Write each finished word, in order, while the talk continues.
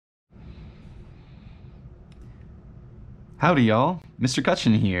Howdy y'all, Mr.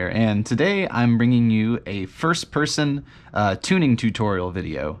 Cutchin here, and today I'm bringing you a first-person tuning tutorial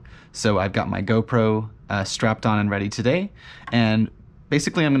video. So I've got my GoPro strapped on and ready today, and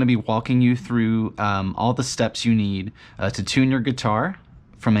basically I'm going to be walking you through all the steps you need to tune your guitar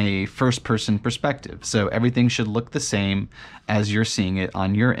from a first-person perspective. So everything should look the same as you're seeing it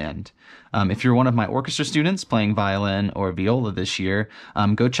on your end. If you're one of my orchestra students playing violin or viola this year,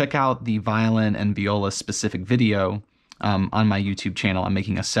 go check out the violin and viola specific video on my YouTube channel. I'm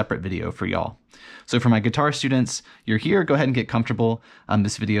making a separate video for y'all. So for my guitar students, you're here, go ahead and get comfortable.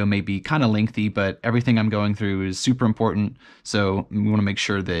 This video may be kind of lengthy, but everything I'm going through is super important. So we want to make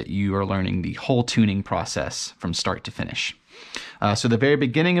sure that you are learning the whole tuning process from start to finish. So the very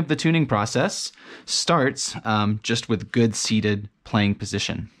beginning of the tuning process starts just with good seated playing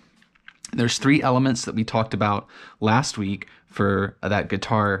position. There's three elements that we talked about last week for that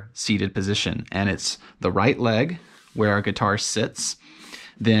guitar seated position, and it's the right leg, where our guitar sits.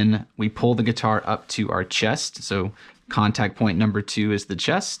 Then we pull the guitar up to our chest. So contact point number 2 is the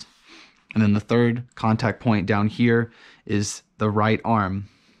chest. And then the third contact point down here is the right arm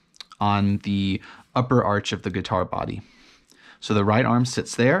on the upper arch of the guitar body. So the right arm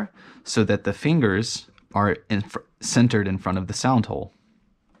sits there so that the fingers are centered in front of the sound hole.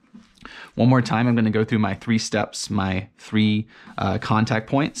 One more time, I'm going to go through my 3 steps, my 3 contact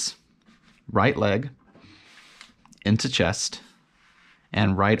points. Right leg, into chest,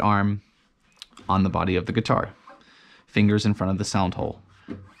 and right arm on the body of the guitar. Fingers in front of the sound hole.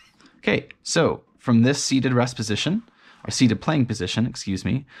 Okay, so from this seated rest position, or seated playing position, excuse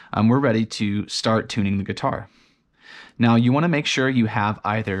me, we're ready to start tuning the guitar. Now you want to make sure you have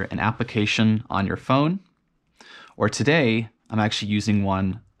either an application on your phone, or today I'm actually using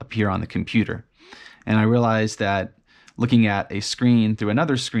one up here on the computer. And I realized that looking at a screen through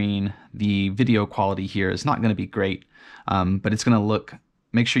another screen, the video quality here is not going to be great, but it's going to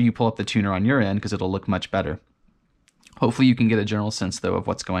make sure you pull up the tuner on your end because it'll look much better. Hopefully you can get a general sense though of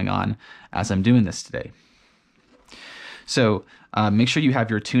what's going on as I'm doing this today. So make sure you have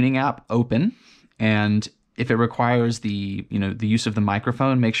your tuning app open, and if it requires the use of the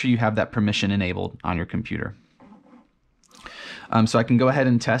microphone, make sure you have that permission enabled on your computer. So I can go ahead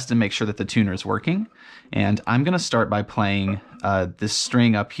and test and make sure that the tuner is working. And I'm going to start by playing this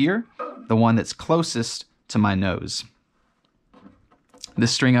string up here, the one that's closest to my nose.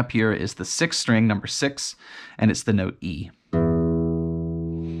 This string up here is the 6th string, number 6, and it's the note E.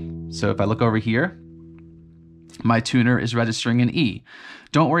 So if I look over here, my tuner is registering an E.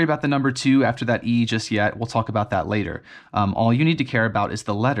 Don't worry about the number 2 after that E just yet. We'll talk about that later. All you need to care about is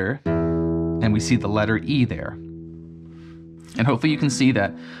the letter, and we see the letter E there. And hopefully you can see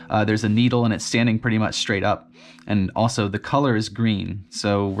that there's a needle and it's standing pretty much straight up. And also the color is green.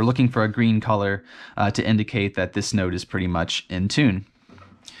 So we're looking for a green color to indicate that this note is pretty much in tune.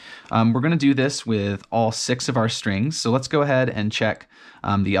 We're going to do this with all 6 of our strings. So let's go ahead and check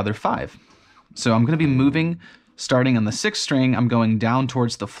the other 5. So I'm going to be moving, starting on the 6th string, I'm going down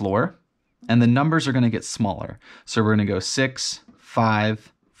towards the floor. And the numbers are going to get smaller. So we're going to go 6,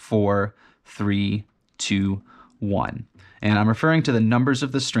 5, 4, 3, 2, 1. And I'm referring to the numbers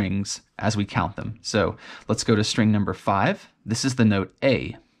of the strings as we count them. So let's go to string number 5. This is the note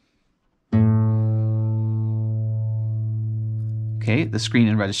A. Okay, the screen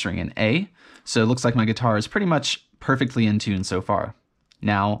is registering an A. So it looks like my guitar is pretty much perfectly in tune so far.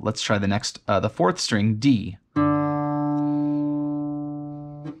 Now let's try the 4th string, D.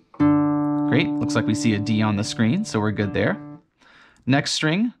 Great, looks like we see a D on the screen, so we're good there. Next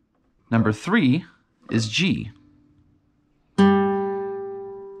string, number 3, is G.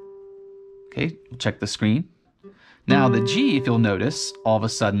 Okay, we'll check the screen. Now the G, if you'll notice, all of a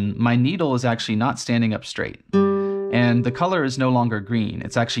sudden, my needle is actually not standing up straight. And the color is no longer green.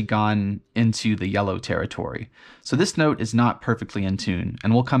 It's actually gone into the yellow territory. So this note is not perfectly in tune,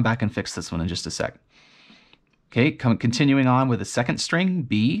 and we'll come back and fix this one in just a sec. Okay, continuing on with the 2nd string,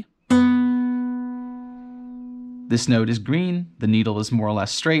 B. This note is green, the needle is more or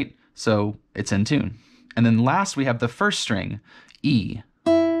less straight, so it's in tune. And then last we have the 1st string, E.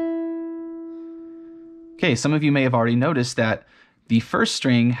 Okay, some of you may have already noticed that the 1st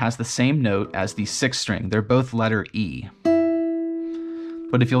string has the same note as the 6th string. They're both letter E.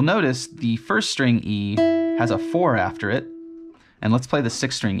 But if you'll notice, the 1st string E has a 4 after it. And let's play the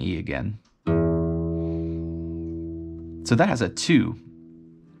 6th string E again. So that has a 2.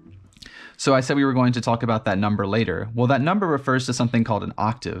 So I said we were going to talk about that number later. Well, that number refers to something called an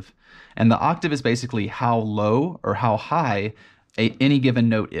octave. And the octave is basically how low or how high any given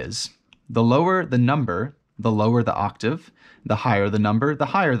note is. The lower the number, the lower the octave. The higher the number, the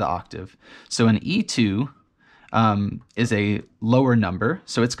higher the octave. So an E2 is a lower number,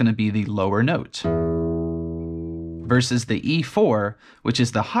 so it's going to be the lower note, versus the E4, which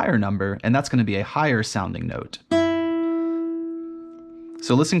is the higher number, and that's going to be a higher sounding note.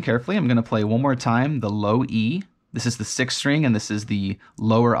 So listen carefully. I'm going to play one more time the low E. This is the 6th string, and this is the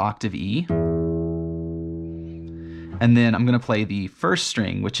lower octave E. And then I'm going to play the 1st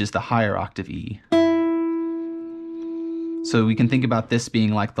string, which is the higher octave E. So we can think about this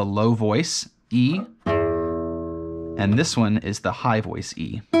being like the low voice E, and this one is the high voice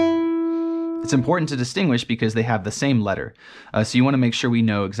E. It's important to distinguish because they have the same letter. So you want to make sure we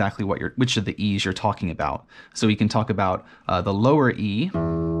know exactly which of the E's you're talking about. So we can talk about the lower E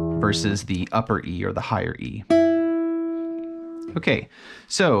versus the upper E or the higher E. Okay,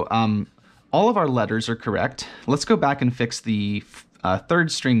 so all of our letters are correct. Let's go back and fix the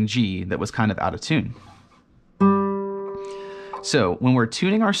 3rd string G that was kind of out of tune. So when we're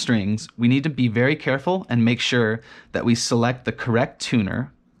tuning our strings, we need to be very careful and make sure that we select the correct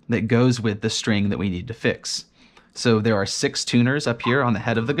tuner that goes with the string that we need to fix. So there are 6 tuners up here on the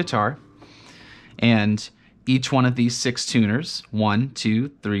head of the guitar, and each one of these 6 tuners, 1, 2,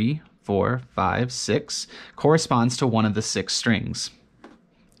 3, 4, 5, 6, corresponds to one of the 6 strings.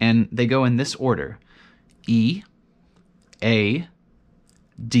 And they go in this order: E, A,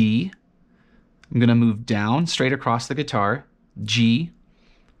 D. I'm going to move down straight across the guitar: G,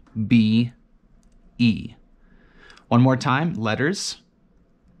 B, E. One more time, letters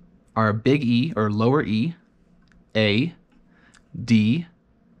are big E or lower E, A, D.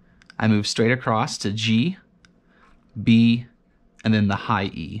 I move straight across to G, B, and then the high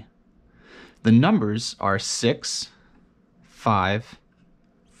E. The numbers are 6, 5,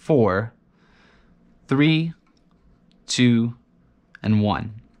 4, 3, 2, and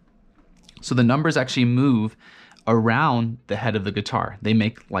 1. So the numbers actually move around the head of the guitar. They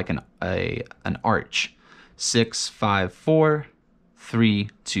make like an arch. 6, 5, 4, 3,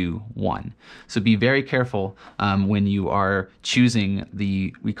 2, 1. So be very careful when you are choosing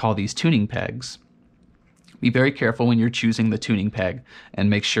we call these tuning pegs. Be very careful when you're choosing the tuning peg and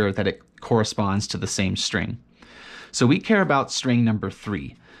make sure that it corresponds to the same string. So we care about string number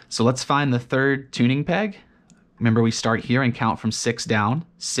 3. So let's find the 3rd tuning peg. Remember, we start here and count from 6 down.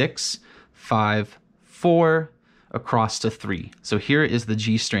 6, 5, 4, across to 3. So here is the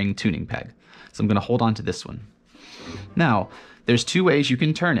G string tuning peg. So I'm going to hold on to this one. Now, there's 2 ways you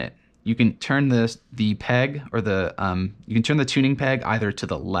can turn it. You can turn the peg, or you can turn the tuning peg either to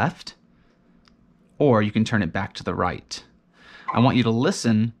the left, or you can turn it back to the right. I want you to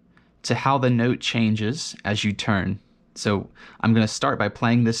listen to how the note changes as you turn. So I'm going to start by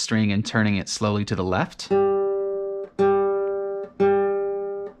playing this string and turning it slowly to the left.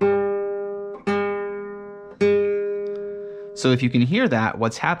 So if you can hear that,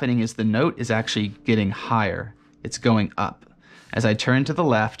 what's happening is the note is actually getting higher. It's going up. As I turn to the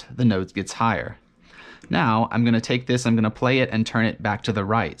left, the note gets higher. Now I'm going to take this, I'm going to play it and turn it back to the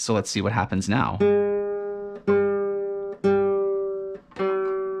right. So let's see what happens now.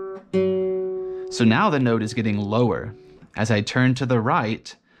 So now the note is getting lower. As I turn to the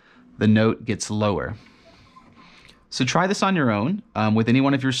right, the note gets lower. So try this on your own with any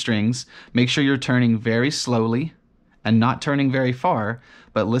one of your strings. Make sure you're turning very slowly and not turning very far,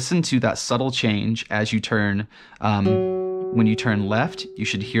 but listen to that subtle change as you turn. When you turn left, you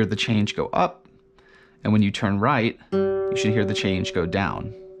should hear the change go up, and when you turn right, you should hear the change go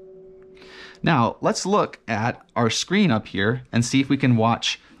down. Now, let's look at our screen up here and see if we can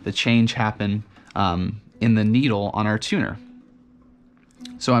watch the change happen in the needle on our tuner.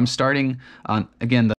 So I'm starting on, again,